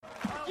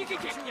You can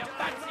kick your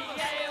fancy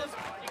ales,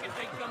 you can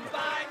drink them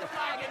by the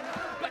flagon,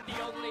 but the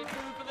only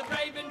food for the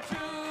brave and true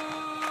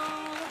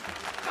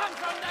comes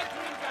from the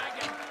Green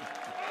Dragon.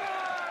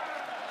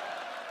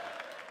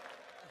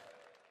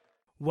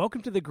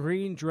 Welcome to the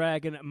Green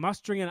Dragon,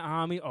 mustering an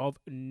army of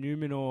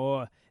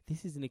Numenor.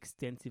 This is an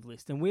extensive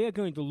list, and we are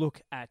going to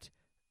look at,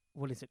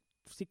 what is it,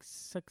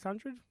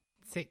 600?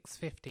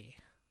 650.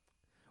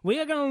 We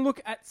are going to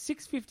look at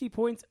 650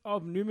 points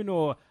of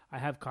Numenor. I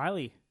have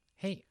Kylie.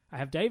 Hey. I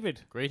have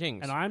David.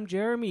 Greetings. And I'm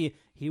Jeremy,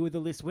 here with the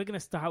list. We're going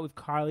to start with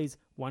Kylie's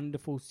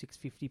wonderful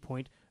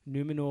 650-point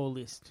Numenor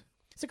list.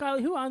 So,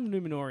 Kylie, who are the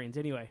Numenorians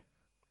anyway?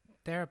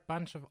 They're a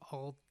bunch of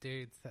old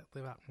dudes that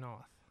live up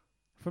north.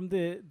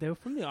 They were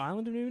from the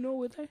island of Numenor,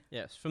 were they?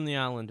 Yes, from the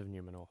island of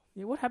Numenor.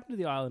 Yeah, what happened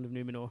to the island of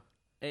Numenor?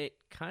 It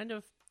kind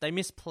of... They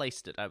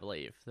misplaced it, I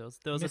believe. There was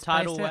a Misplaced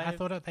tidal it? wave. I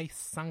thought they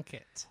sunk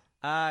it.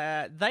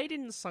 They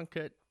didn't sunk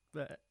it,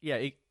 but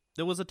yeah,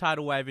 there was a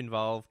tidal wave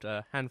involved.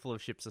 A handful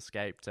of ships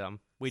escaped.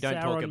 We don't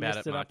Sauron talk about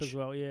messed it much. up as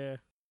well, yeah.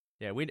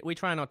 Yeah, we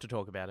try not to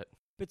talk about it.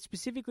 But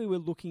specifically, we're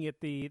looking at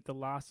the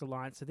last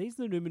alliance. So these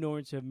are the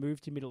Numenorians who have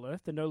moved to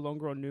Middle-earth. They're no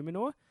longer on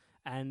Numenor,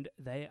 and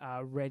they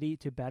are ready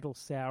to battle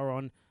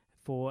Sauron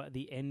for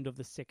the end of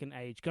the Second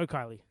Age. Go,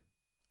 Kylie.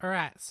 All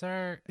right,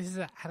 so this is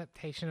an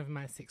adaptation of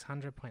my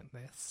 600-point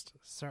list.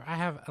 So I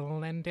have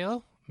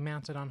Elendil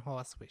mounted on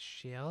horse with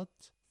shield,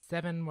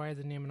 7 warriors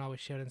in Numenor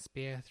with shield and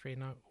spear, 3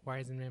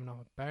 warriors in Numenor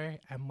with bow,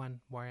 and 1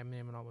 warrior in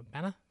Numenor with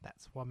banner.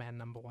 That's warband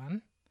number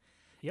 1.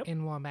 Yep.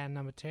 In warband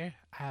number 2, I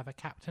have a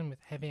captain with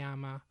heavy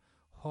armor,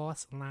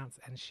 horse, lance,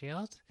 and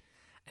shield.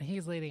 And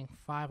he's leading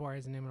 5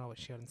 warriors in Numenor with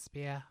shield and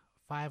spear,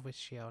 5 with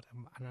shield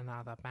and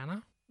another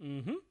banner.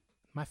 Mm-hmm.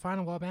 My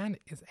final warband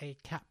is a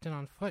captain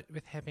on foot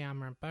with heavy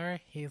armor and bow.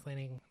 He's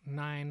leading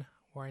 9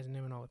 warriors in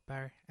Numenor with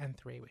bow and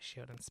 3 with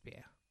shield and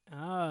spear.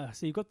 Ah,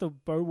 so you've got the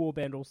bow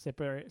warband all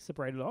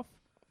separated off?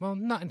 Well,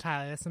 not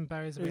entirely. There's some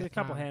bows There's with a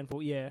couple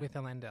handful, yeah. with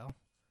Elendil.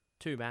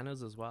 2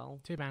 banners as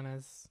well. 2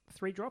 banners,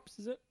 3 drops,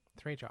 is it?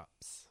 3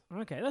 drops.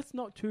 Okay, that's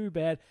not too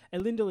bad.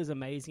 Elendil is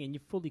amazing, and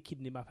you've fully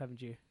kidded him up,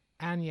 haven't you?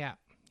 And yeah,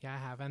 I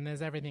have. And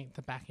there's everything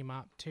to back him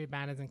up. 2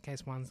 banners in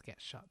case one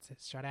gets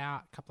shot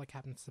out. A couple of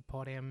captains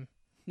support him.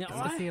 Now,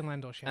 It's the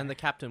Elendil show. And the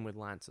captain with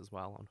lance as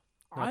well.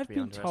 I've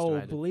been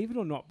told, believe it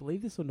or not,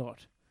 believe this or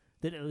not,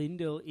 that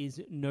Elendil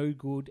is no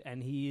good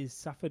and he has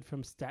suffered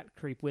from stat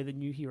creep where the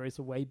new heroes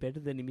are way better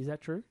than him. Is that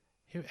true?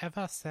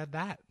 Whoever said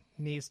that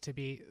needs to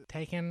be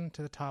taken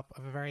to the top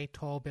of a very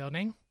tall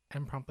building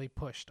and promptly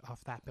pushed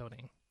off that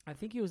building. I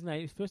think his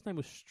first name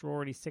was Straw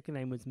and his second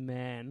name was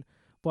Man.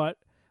 But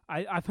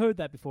I've heard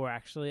that before,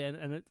 actually,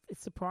 and it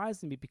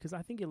surprised me because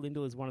I think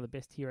Elendil is one of the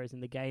best heroes in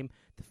the game.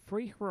 The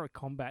free heroic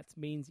combats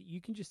means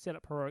you can just set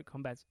up heroic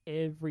combats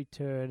every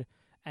turn,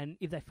 and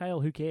if they fail,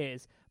 who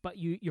cares? But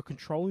you're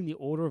controlling the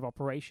order of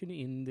operation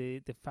in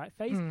the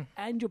phase,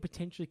 and you're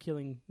potentially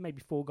killing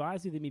maybe 4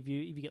 guys with him if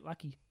you get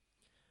lucky.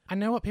 I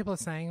know what people are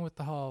saying with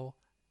the whole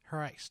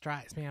heroic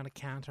strikes being able to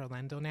counter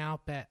Elendil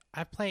now, but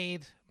I've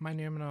played my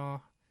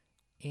Numenor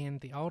in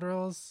the old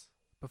rules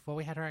before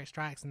we had heroic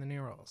strikes and the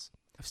new rules.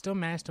 I've still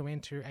managed to win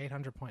 2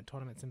 800-point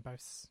tournaments in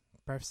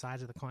both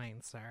sides of the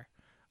coin, so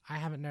I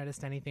haven't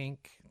noticed anything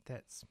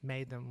that's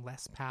made them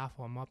less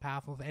powerful or more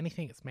powerful. If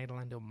anything, it's made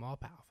Elendil more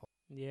powerful.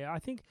 Yeah, I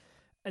think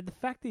the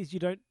fact is you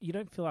don't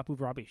fill up with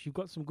rubbish. You've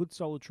got some good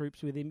solid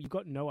troops with him. You've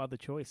got no other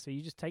choice, so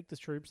you just take the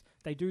troops,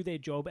 they do their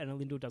job, and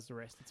Elendil does the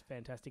rest. It's a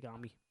fantastic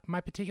army.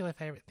 My particular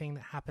favorite thing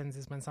that happens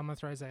is when someone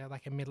throws a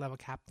mid-level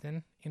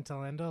captain into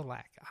Elendil,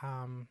 like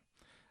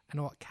an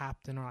orc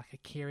captain or like a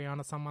Kyrion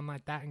or someone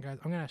like that, and goes,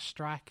 I'm going to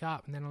strike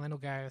up, and then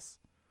Elendil goes,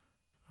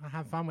 I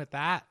have fun with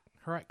that.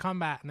 Heroic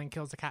combat, and then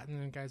kills the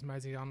captain and goes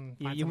mosey on.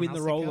 You win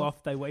the roll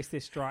off, they waste their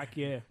strike.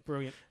 Yeah,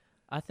 brilliant.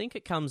 I think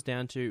it comes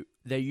down to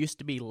there used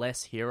to be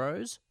less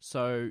heroes,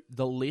 so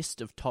the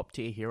list of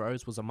top-tier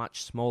heroes was a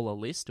much smaller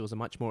list. It was a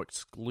much more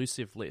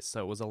exclusive list,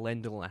 so it was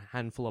Elendil and a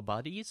handful of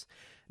buddies.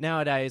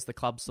 Nowadays, the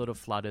club's sort of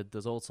flooded.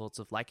 There's all sorts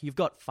of, you've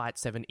got Fight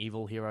 7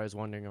 evil heroes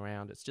wandering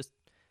around.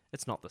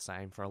 It's not the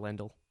same for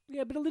Elendil.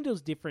 Yeah, but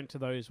Elendil's different to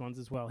those ones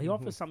as well. He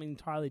offers something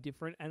entirely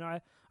different, and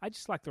I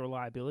just like the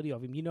reliability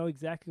of him. You know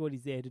exactly what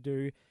he's there to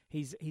do.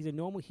 He's a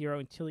normal hero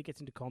until he gets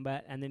into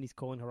combat, and then he's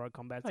calling heroic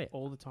combats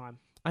all the time.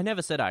 I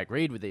never said I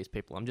agreed with these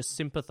people. I'm just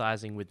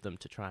sympathizing with them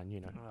to try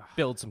and,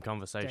 build some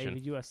conversation.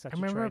 David, you are such I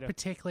remember a a traitor.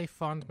 particularly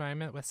fond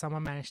moment where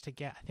someone managed to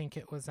get, I think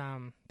it was,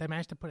 they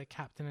managed to put a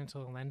captain into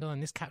Elendil,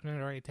 and this captain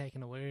had already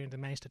taken a wound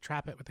and managed to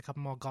trap it with a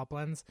couple more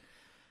goblins.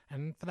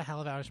 And for the hell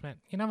of it, I just went,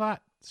 you know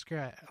what? Screw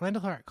it.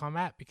 Elendil heroic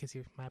combat because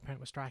my opponent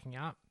was striking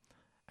up.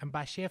 And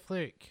by sheer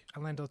fluke,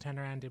 Elendil turned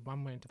around and did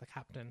 1 wound to the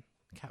captain.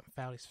 The captain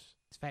failed his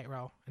fate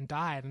roll and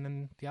died. And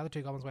then the other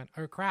 2 goblins went,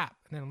 oh crap.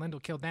 And then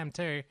Elendil killed them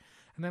too.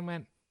 And then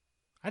went,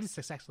 I just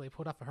successfully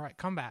pulled off a heroic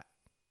combat.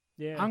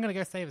 Yeah. I'm going to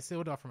go save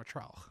Isildur from a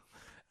troll.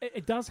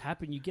 It does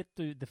happen. You get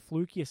the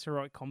flukiest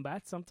heroic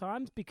combat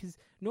sometimes because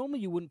normally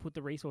you wouldn't put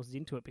the resources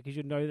into it because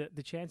you know that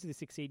the chances of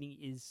succeeding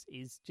is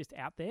just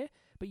out there.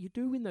 But you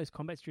do win those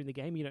combats during the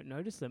game. You don't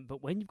notice them.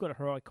 But when you've got a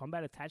heroic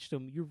combat attached to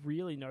them, you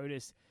really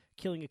notice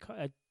killing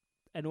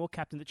an orc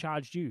captain that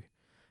charged you,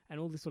 and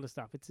all this sort of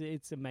stuff.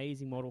 It's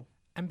amazing model.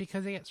 And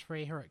because he gets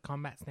 3 heroic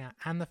combats now,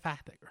 and the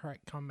fact that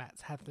heroic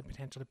combats have the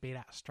potential to beat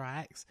out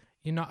strikes,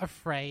 you're not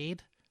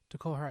afraid to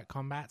call heroic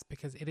combats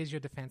because it is your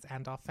defense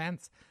and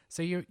offense.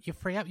 So you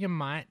free up your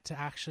might to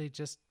actually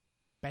just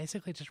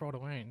basically just roll to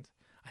wound.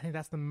 I think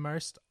that's the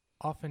most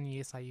often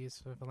use I use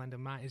for Valendal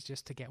Might is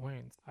just to get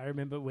wounds. I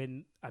remember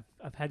when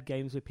I've had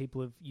games where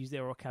people have used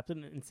their orc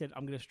captain and said,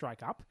 I'm going to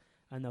strike up,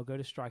 and they'll go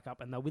to strike up,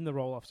 and they'll win the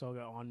roll-off, so I'll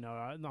go, oh no,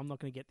 I'm not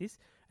going to get this,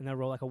 and they'll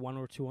roll like a 1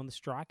 or a 2 on the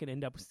strike and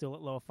end up still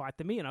at lower fight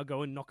than me, and I'll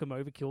go and knock them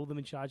over, kill them,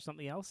 and charge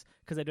something else,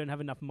 because they don't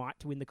have enough might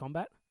to win the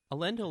combat.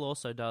 Elendil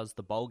also does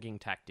the bulging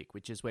tactic,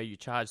 which is where you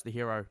charge the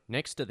hero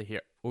next to the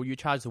hero, or you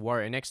charge the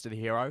warrior next to the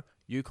hero,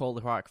 you call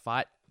the heroic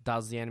fight,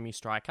 does the enemy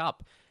strike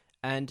up,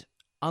 and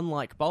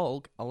unlike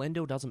Bolg,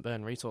 Elendil doesn't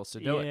burn resource to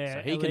do it, so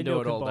he can do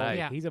it all day.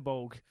 Yeah, he's a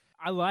Bolg.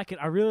 I like it.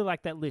 I really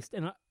like that list.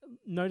 And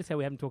notice how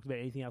we haven't talked about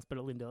anything else but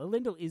Elendil.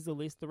 Elendil is the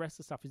list. The rest of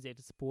the stuff is there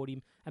to support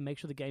him and make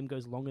sure the game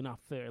goes long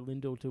enough for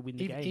Elendil to win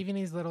the game. Even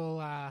his little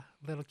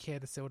Kier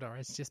the Sildor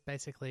is just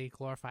basically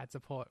glorified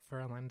support for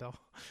Elendil.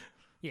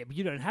 Yeah, but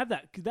you don't have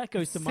that. That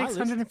goes to my list.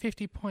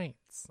 650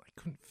 points. I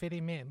couldn't fit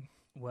him in.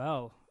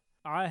 Well,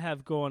 I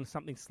have gone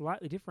something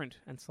slightly different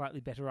and slightly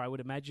better, I would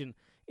imagine.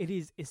 It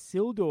is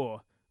Isildur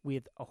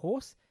with a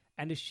horse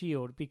and a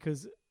shield,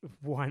 because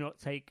why not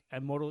take a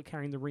model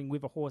carrying the ring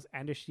with a horse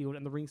and a shield,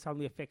 and the ring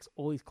suddenly affects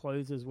all his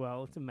clothes as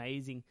well. It's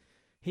amazing.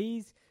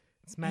 It's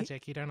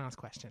magic. You don't ask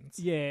questions.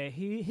 Yeah,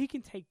 he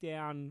can take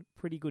down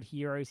pretty good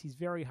heroes. He's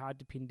very hard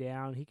to pin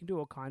down. He can do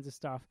all kinds of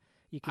stuff.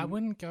 I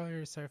wouldn't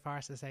go so far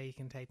as to say he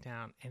can take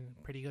down any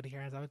pretty good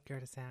heroes. I would go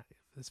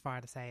as far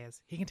to say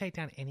as he can take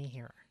down any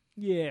hero.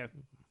 Yeah.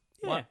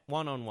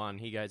 One-on-one,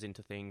 he goes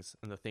into things,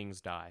 and the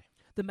things die.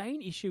 The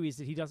main issue is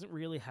that he doesn't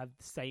really have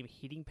the same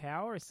hitting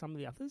power as some of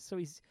the others. So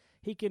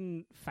he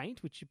can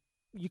feint, which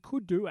you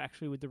could do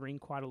actually with the ring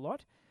quite a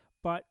lot,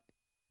 but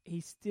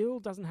he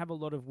still doesn't have a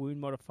lot of wound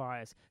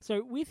modifiers.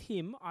 So with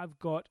him, I've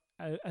got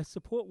a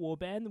support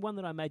warband, the one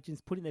that I imagine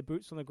is putting their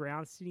boots on the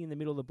ground, sitting in the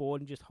middle of the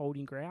board and just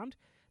holding ground.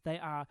 They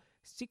are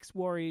 6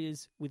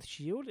 warriors with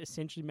shield,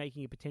 essentially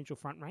making a potential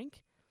front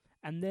rank,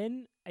 and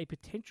then a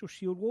potential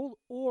shield wall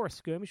or a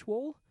skirmish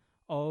wall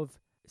of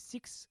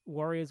 6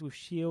 warriors with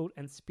shield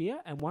and spear,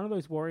 and one of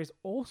those warriors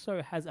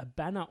also has a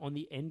banner on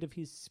the end of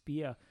his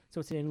spear. So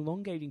it's an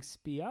elongating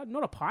spear,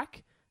 not a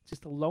pike,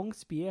 just a long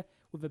spear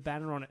with a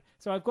banner on it.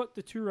 So I've got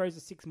the 2 rows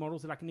of 6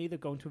 models that I can either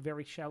go into a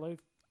very shallow,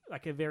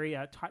 like a very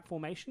tight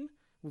formation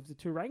with the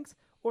 2 ranks,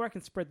 or I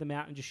can spread them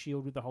out and just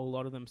shield with a whole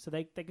lot of them. So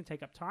they can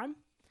take up time.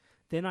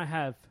 Then I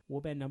have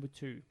warband number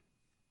 2,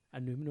 a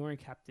Numenorian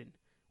captain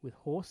with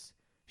horse,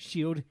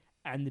 shield,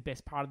 and the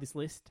best part of this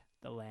list,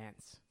 the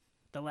lance.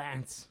 The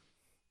lance.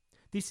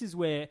 This is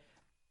where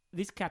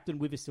this captain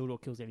with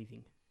Isildur kills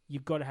anything.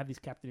 You've got to have this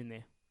captain in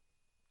there,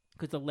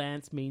 because the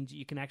lance means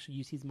you can actually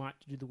use his might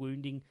to do the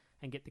wounding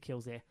and get the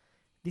kills there.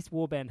 This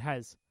warband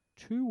has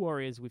 2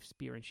 warriors with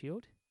spear and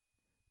shield,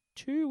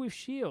 2 with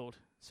shield,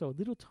 so a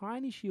little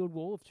tiny shield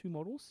wall of 2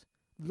 models,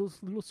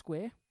 little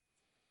square,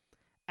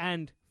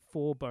 and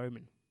 4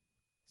 bowmen.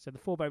 So the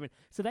 4 bowmen.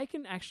 So they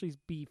can actually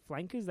be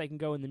flankers, they can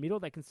go in the middle,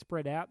 they can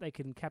spread out, they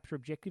can capture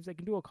objectives, they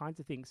can do all kinds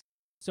of things.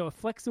 So a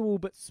flexible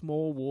but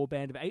small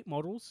warband of 8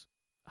 models,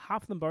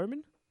 half of them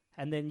bowmen,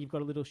 and then you've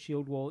got a little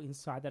shield wall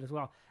inside that as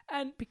well.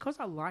 And because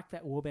I like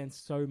that warband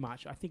so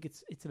much, I think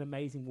it's an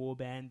amazing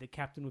warband. The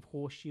captain with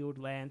horse, shield,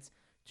 lance,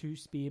 2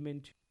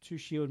 spearmen, 2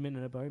 shieldmen,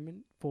 and a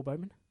bowman, 4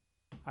 bowmen.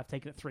 I've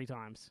taken it 3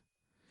 times.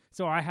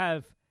 So I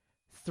have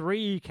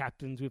 3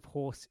 captains with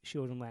horse,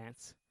 shield, and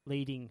lance,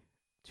 leading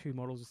 2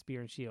 models of spear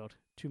and shield,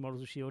 2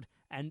 models of shield,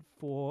 and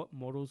 4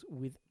 models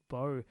with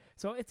bow.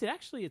 So it's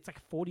like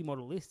a 40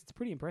 model list. It's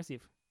pretty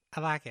impressive. I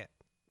like it.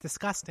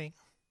 Disgusting,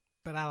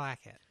 but I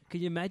like it.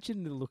 Can you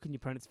imagine the look in your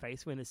opponent's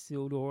face when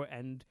Isildur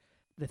and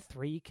the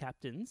 3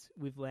 captains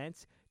with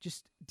lance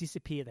just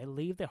disappear? They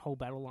leave their whole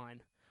battle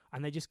line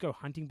and they just go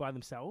hunting by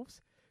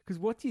themselves. Because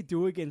what do you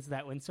do against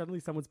that when suddenly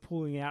someone's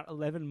pulling out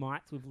 11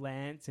 mites with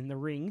lance in the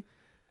ring?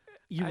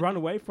 You run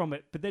away from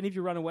it. But then if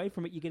you run away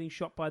from it, you're getting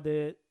shot by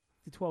the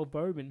 12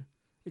 bowmen.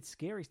 It's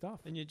scary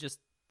stuff. And you just,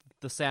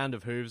 the sound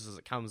of hooves as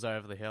it comes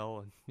over the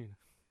hill, and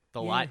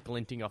the light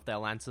glinting off their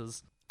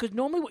lances. Because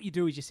normally what you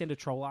do is you send a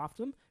troll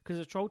after them, because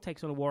a troll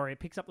takes on a warrior,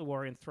 picks up the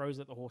warrior and throws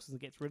at the horses and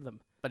gets rid of them.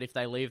 But if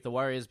they leave the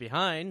warriors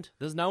behind,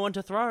 there's no one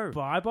to throw.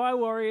 Bye-bye,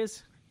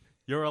 warriors.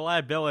 You're a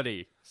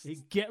liability. You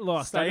get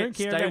lost. I don't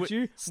care about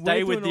you.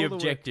 Stay with the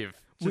objective.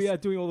 We are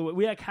doing all the work.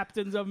 We are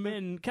captains of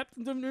men,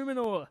 captains of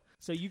Numenor.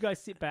 So you guys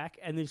sit back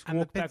and just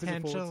walk backwards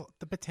and forwards.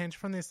 The potential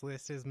from this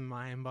list is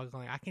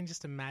mind-boggling. I can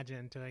just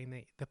imagine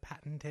doing the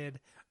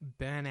patented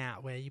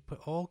burnout where you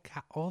put all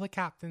the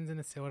captains in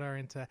a Isildur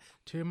into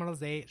 2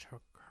 models each,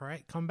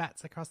 correct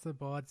combats across the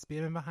board,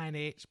 spearmen behind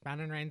each,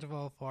 banner range of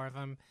all 4 of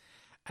them,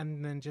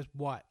 and then just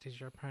what as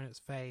your opponent's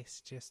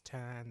face just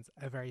turns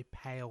a very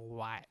pale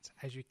white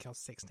as you kill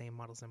 16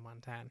 models in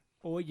one turn.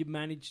 Or you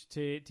manage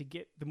to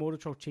get the Mortar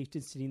Troll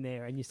Chieftain sitting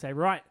there and you say,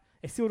 right,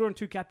 Isildur and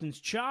 2 captains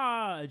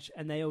charge,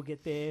 and they all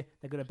get there.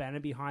 They've got a banner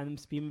behind them,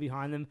 spearmen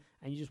behind them,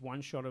 and you just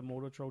one-shot a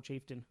Mordor Troll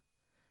Chieftain.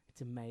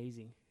 It's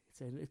amazing.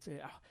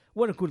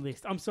 What a good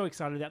list. I'm so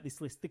excited about this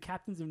list. The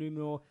captains of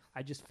Numenor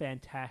are just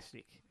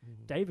fantastic.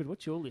 David,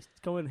 what's your list?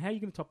 Go on. How are you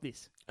going to top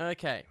this?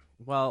 Okay,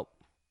 well,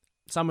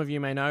 some of you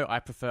may know I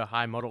prefer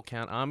high model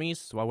count armies,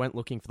 so I went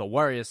looking for the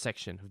warriors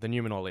section of the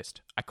Numenor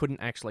list. I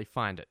couldn't actually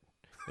find it.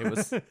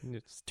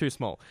 It's too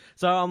small.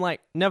 So I'm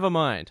like, never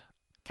mind.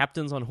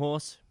 Captains on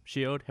horse,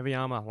 shield, heavy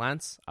armor,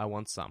 lance, I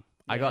want some.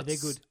 Yeah, they're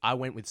good. I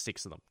went with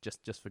 6 of them,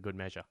 just for good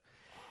measure.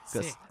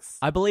 6.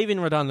 I believe in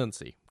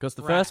redundancy, because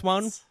the first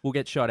one will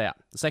get shot out.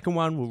 The second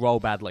one will roll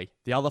badly.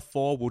 The other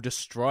 4 will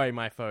destroy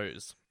my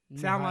foes.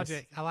 Sound Nice.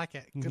 logic. I like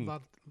it.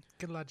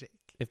 Good logic.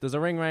 If there's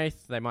a ring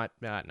wraith, they might...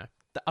 I don't know.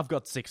 I've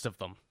got 6 of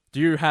them. Do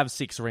you have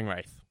 6 ring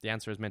wraith? The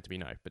answer is meant to be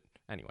no, but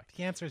anyway.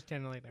 The answer is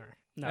generally no.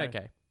 No.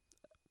 Okay.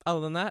 Other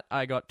than that,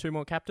 I got 2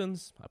 more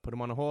captains. I put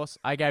them on a horse.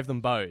 I gave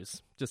them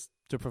bows, just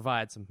to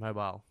provide some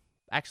mobile.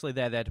 Actually,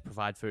 they're there to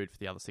provide food for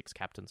the other 6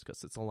 captains,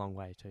 because it's a long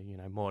way to,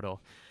 Mordor.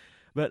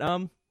 But,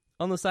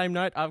 on the same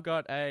note, I've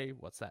got a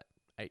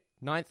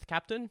 9th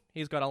captain.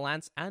 He's got a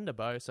lance and a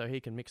bow, so he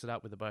can mix it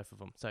up with the both of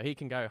them. So he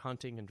can go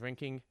hunting and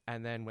drinking,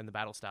 and then when the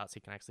battle starts, he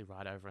can actually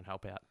ride over and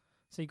help out.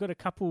 So you've got a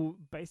couple,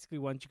 basically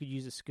ones you could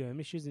use as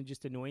skirmishes and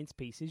just annoyance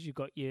pieces. You've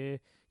got your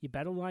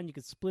battle line. You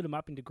could split them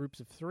up into groups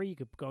of 3. You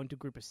could go into a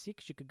group of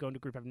 6. You could go into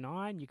a group of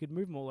 9. You could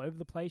move them all over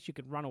the place. You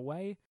could run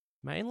away.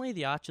 Mainly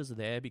the archers are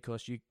there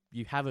because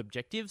you have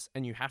objectives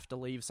and you have to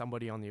leave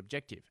somebody on the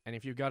objective. And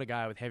if you've got a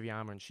guy with heavy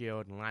armor and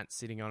shield and lance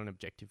sitting on an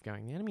objective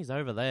going, the enemy's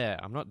over there,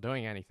 I'm not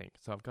doing anything.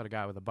 So I've got a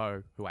guy with a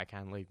bow who I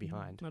can leave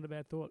behind. Not a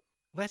bad thought.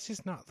 Let's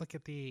just not look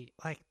at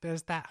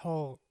there's that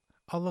whole,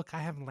 oh, look, I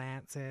have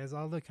lances.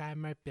 Oh, look, I have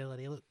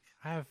mobility. Look,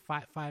 I have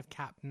fight 5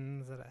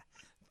 captains that are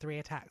 3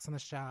 attacks on the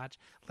charge.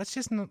 Let's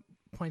just not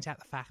point out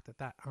the fact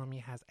that army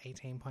has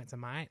 18 points of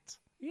might.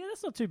 Yeah,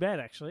 that's not too bad,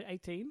 actually.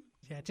 18.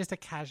 Yeah, just a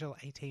casual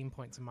 18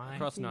 points of might.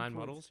 Across 9 points.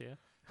 models, yeah.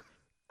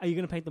 Are you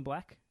going to paint them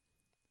black?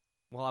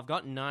 Well, I've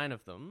got 9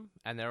 of them,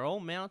 and they're all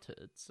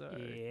mounted, so...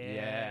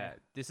 Yeah.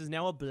 This is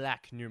now a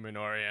black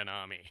Numenorian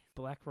army.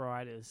 Black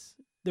Riders.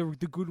 The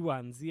good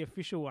ones, the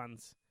official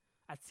ones,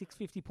 at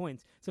 650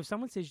 points. So if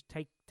someone says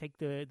take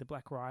the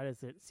Black Riders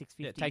at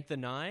 650... Yeah, take the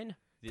 9.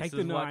 Take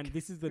the 9.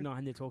 This is the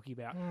 9 they're talking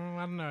about. I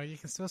don't know. You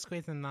can still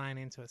squeeze the 9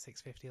 into a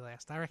 650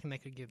 list. I reckon they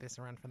could give this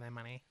a run for their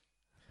money.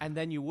 And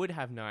then you would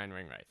have 9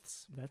 ring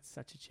wraiths. That's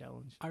such a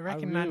challenge. I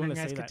reckon really 9 wanna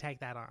ringers see could that. take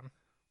that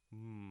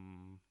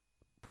on.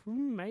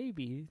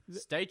 Maybe.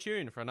 Stay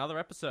tuned for another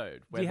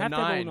episode where you the have to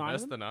have all 9 9 of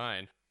versus them? the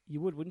 9.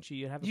 You would, wouldn't you?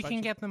 You'd have a You bunch can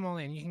of- get them all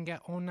in. You can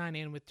get all 9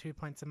 in with 2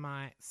 points of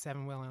might,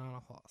 7 willing on a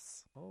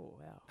horse. Oh,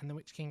 wow. And the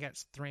Witch King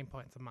gets 3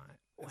 points of might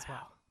as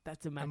well.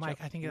 That's a matchup. And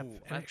I think an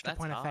extra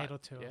point of fate or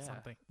 2 or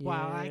something.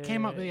 Wow, I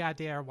came up with the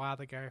idea a while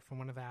ago from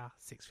one of our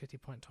 650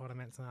 point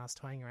tournaments, and I was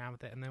toying around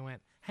with it, and they went,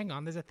 hang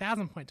on, there's a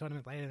 1,000 point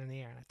tournament later in the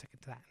year, and I took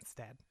it to that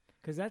instead.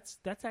 Because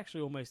that's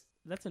actually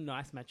that's a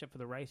nice matchup for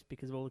the race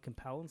because of all the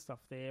compel and stuff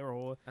there,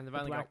 or And they've the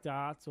only black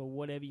darts or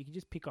whatever. You can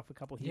just pick off a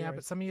couple heroes. Yeah,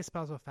 but some of your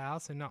spells will fail,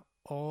 so not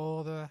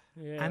all the...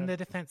 Yeah. And the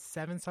defense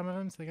 7, some of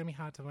them, so they're going to be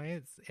hard to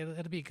win.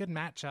 It'll be a good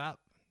matchup.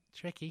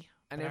 Tricky.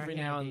 And but I every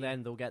reckon now it'll and be-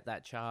 then they'll get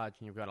that charge,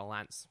 and you've got a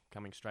lance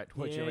coming straight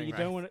towards Yeah, your ring you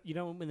wraith.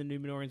 don't want when the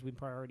Numenorians win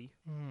priority.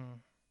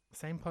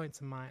 Same points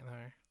of might,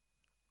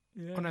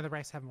 though. Yeah. Oh, no, the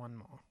race have 1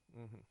 more.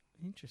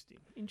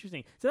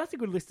 Interesting. So that's a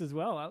good list as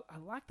well. I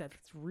like that.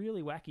 It's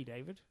really wacky,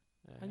 David.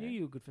 I knew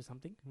you were good for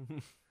something.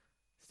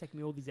 It's taken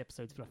me all these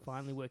episodes, but I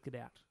finally worked it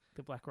out.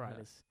 The Black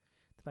Riders.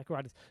 The Black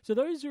Riders. So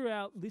those are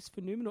our lists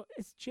for Numenor.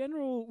 It's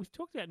general. We've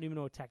talked about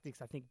Numenor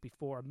tactics, I think,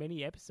 before on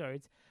many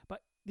episodes,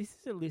 but this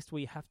is a list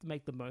where you have to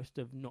make the most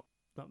of not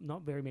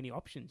very many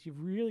options. You've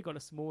really got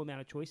a small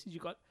amount of choices.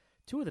 You've got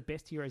 2 of the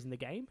best heroes in the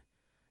game.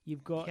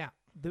 You've got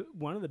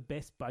one of the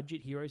best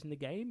budget heroes in the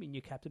game in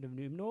your Captain of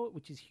Numenor,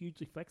 which is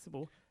hugely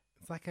flexible.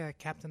 It's like a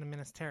Captain of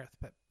Minas Tirith,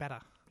 but better.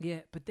 Yeah,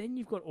 but then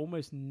you've got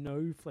almost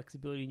no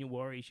flexibility in your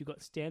warriors. You've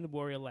got standard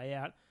warrior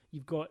layout.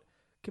 You've got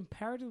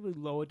comparatively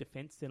lower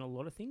defense than a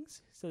lot of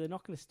things, so they're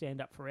not going to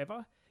stand up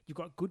forever. You've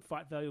got good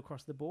fight value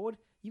across the board.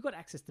 You've got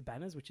access to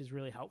banners, which is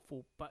really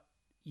helpful, but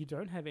you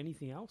don't have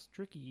anything else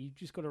tricky. You've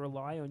just got to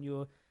rely on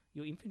your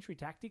infantry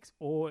tactics,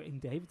 or in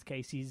David's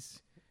case, his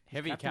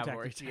Heavy captain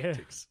cavalry tactics.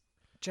 tactics.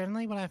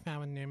 Generally, what I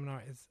found with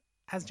Numenor is,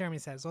 as Jeremy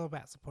said, it's all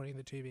about supporting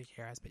the 2 big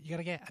heroes, but you got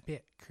to get a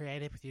bit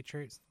creative with your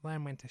troops,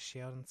 learn when to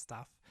shield and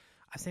stuff.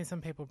 I've seen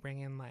some people bring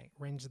in like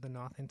Rangers of the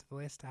North into the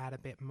list to add a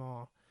bit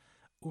more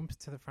oomph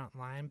to the front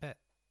line, but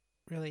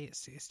really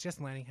it's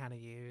just learning how to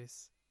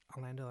use a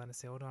Elendil and a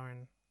Isildur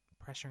and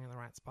pressuring in the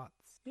right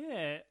spots.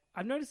 Yeah,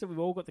 I've noticed that we've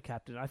all got the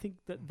captain. I think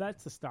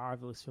that's the star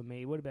of the list for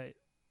me. What about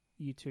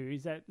you two?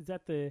 Is that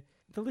the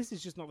list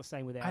is just not the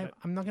same without it?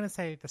 I'm not going to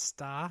say the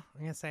star.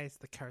 I'm going to say it's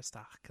the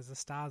co-star, because the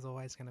star is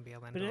always going to be a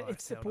Lendl. But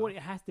it's support. It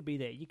has to be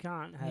there. You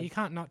can't have. You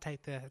can't not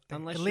take the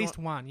Unless at you least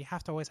one. You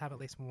have to always have at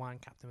least one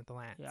captain with the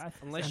lance. Yeah,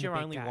 Unless And you the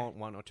big only guy. want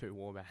 1 or 2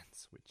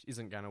 warbands, which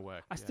isn't going to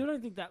work. I still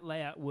don't think that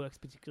layout works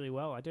particularly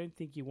well. I don't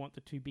think you want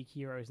the 2 big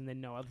heroes and then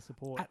no other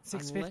support. At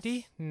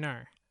 650, no.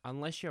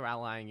 Unless you're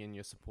allying in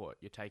your support,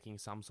 you're taking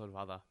some sort of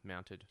other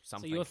mounted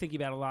something. So you're thinking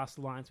about a last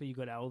alliance where you've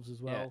got elves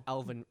as well. Yeah,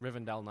 Elven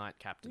Rivendell Knight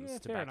captains Yeah,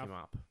 to fair back enough. him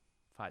up.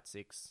 Fight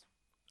 6.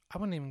 I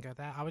wouldn't even go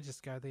there. I would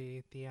just go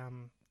the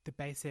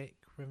basic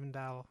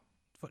Rivendell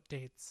foot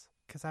dudes,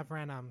 because I've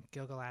ran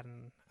Gilgalad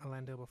and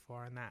Elendil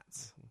before, and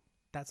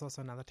that's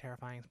also another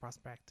terrifying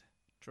prospect.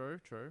 True,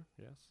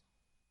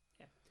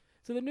 yes.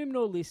 So the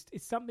Numenor list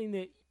is something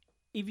that,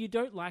 if you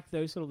don't like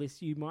those sort of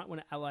lists, you might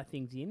want to ally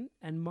things in.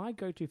 And my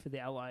go-to for the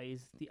ally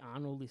is the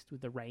Arnold list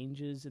with the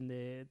Rangers and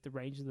the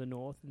Rangers of the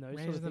North and those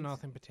Rangers sort of of the things.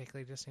 North in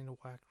particular just seem to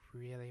work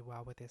really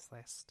well with this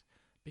list.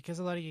 Because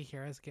a lot of your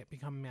heroes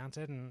become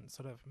mounted and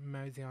sort of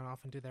mosey on off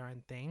and do their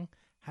own thing,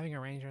 having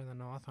a Ranger in the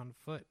North on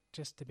foot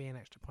just to be an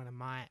extra point of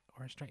might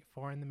or a straight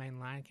 4 in the main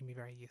line can be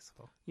very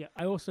useful. Yeah,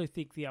 I also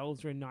think the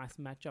Elves are a nice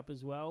matchup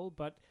as well,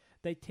 but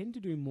they tend to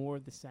do more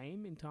of the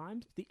same in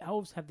times. The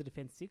Elves have the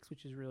Defense 6,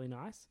 which is really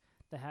nice.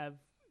 They have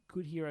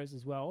good heroes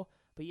as well,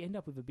 but you end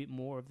up with a bit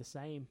more of the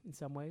same in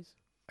some ways.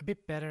 A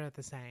bit better at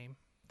the same.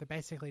 They're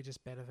basically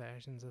just better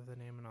versions of the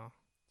Numenor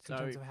in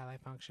terms of how they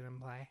function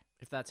and play.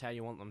 If that's how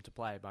you want them to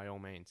play, by all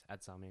means,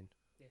 add some in.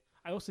 Yeah.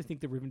 I also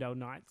think the Rivendell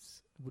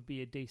Knights would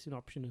be a decent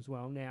option as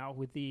well now,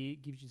 with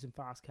gives you some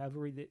fast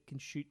cavalry that can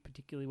shoot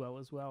particularly well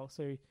as well.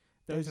 So those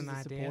are There's an the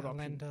idea. support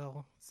options.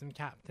 Lendl, some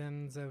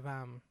captains of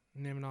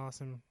Numenor,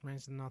 some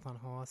Rangers of the North on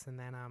horse, and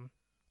then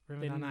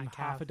Rivendell Then Knight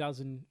half Cav, a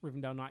dozen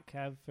Rivendell Knight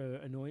Cav for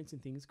annoyance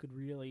and things could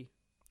really...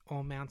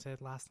 all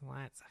mounted last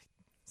alliance.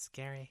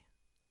 Scary.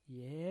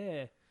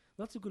 Yeah,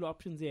 lots of good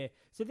options there.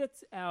 So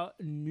that's our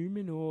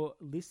Numenor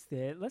list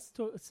there. Let's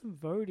talk some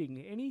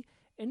voting.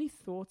 Any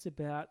thoughts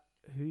about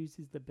whose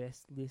is the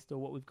best list or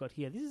what we've got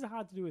here? This is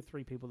hard to do with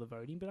 3 people are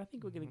voting, but I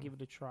think we're going to give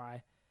it a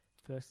try.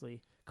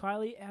 Firstly,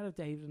 Kylie, out of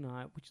David and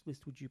I, which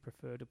list would you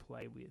prefer to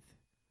play with?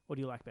 What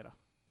do you like better?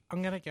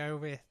 I'm going to go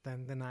with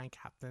the 9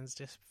 captains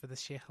just for the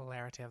sheer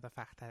hilarity of the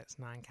fact that it's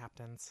 9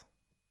 captains.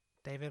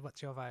 David,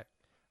 what's your vote?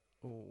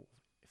 Oh,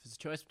 if it's a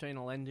choice between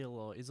Elendil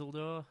or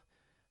Isildur,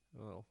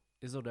 well,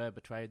 Isildur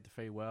betrayed the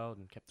free world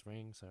and kept the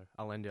ring, so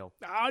Elendil.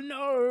 Oh,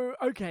 no!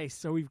 Okay,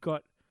 so we've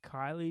got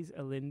Kylie's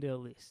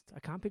Elendil list. I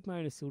can't pick my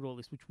own Isildur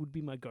list, which would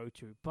be my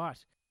go-to,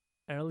 but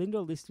an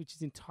Elendil list which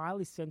is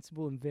entirely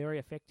sensible and very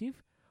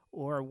effective,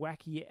 or a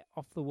wacky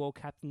off-the-wall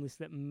captain list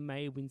that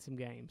may win some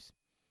games.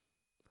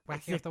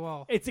 Wacky off the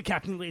wall. It's a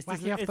captain list. Wacky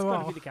Isn't it? off the It's got to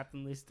wall. be the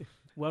captain list.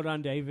 Well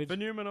done, David. For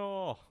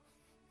Numenor!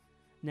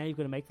 Now you've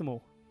got to make them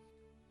all.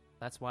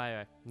 That's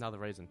why, another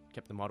reason,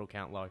 kept the model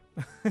count low.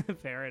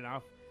 Fair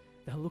enough.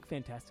 They'll look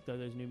fantastic, though,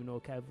 those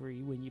Numenor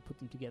cavalry, when you put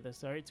them together.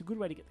 So it's a good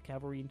way to get the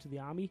cavalry into the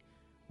army.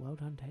 Well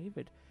done,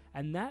 David.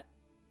 And that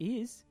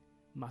is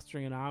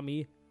Mustering an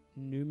Army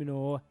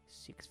Numenor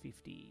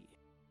 650.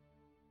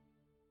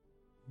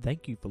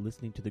 Thank you for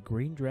listening to the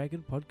Green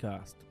Dragon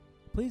Podcast.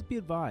 Please be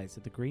advised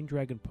that the Green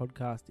Dragon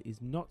Podcast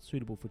is not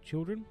suitable for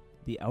children,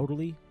 the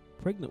elderly,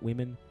 pregnant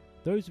women,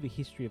 those with a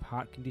history of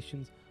heart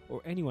conditions,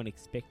 or anyone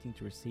expecting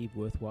to receive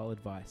worthwhile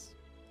advice.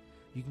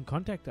 You can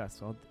contact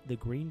us on the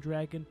Green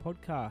Dragon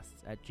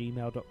Podcasts at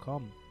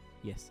gmail.com.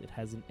 Yes, it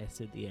has an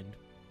S at the end.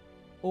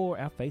 Or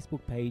our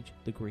Facebook page,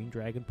 The Green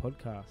Dragon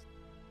Podcast.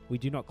 We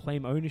do not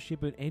claim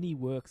ownership of any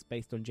works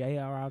based on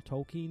J.R.R.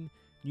 Tolkien,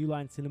 New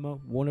Line Cinema,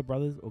 Warner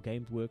Brothers, or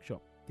Games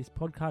Workshop. This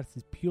podcast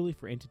is purely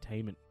for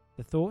entertainment.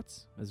 The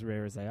thoughts, as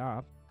rare as they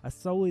are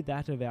solely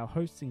that of our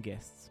hosts and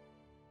guests.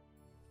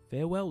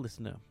 Farewell,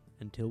 listener,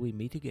 until we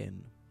meet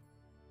again.